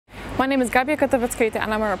My name is Gabia Katavitskite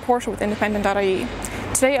and I'm a reporter with Independent.ie.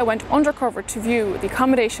 Today I went undercover to view the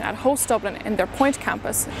accommodation at Host Dublin in their Point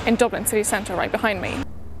campus in Dublin city centre right behind me.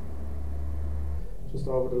 Just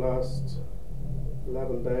over the last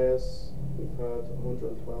 11 days we've had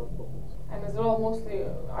 112 bookings. And is it all mostly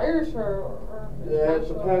Irish or yeah, it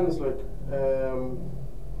depends, like the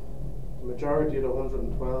majority of the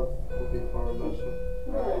 112 would be foreign national.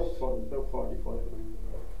 Right. About 45 of them.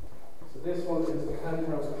 So this one is the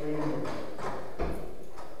penthouse premium.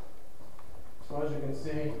 So as you can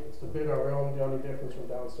see, it's the bigger room. The only difference from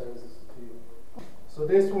downstairs is the TV. So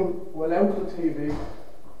this one, without the TV,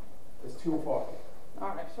 is 240.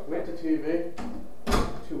 Alright, okay. With the TV,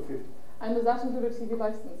 250. And does that include a TV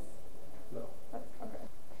licence? No. Okay.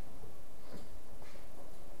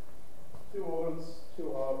 2 ovens,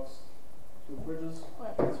 2 hobs, 2 fridges. Oh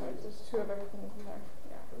yeah, that's right. There's 2 of everything in there.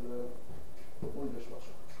 Yeah. And 1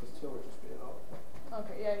 dishwasher, because 2 are just being out.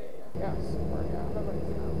 Okay, yeah, super, yeah, everybody's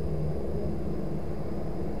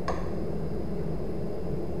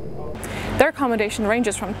now. Their accommodation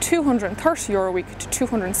ranges from €230 a week to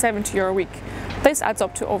 €270 a week. This adds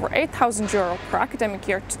up to over €8,000 per academic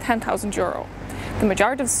year to €10,000. The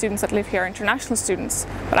majority of students that live here are international students,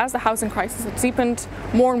 but as the housing crisis has deepened,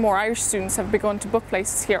 more and more Irish students have begun to book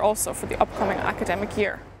places here also for the upcoming academic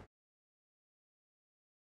year.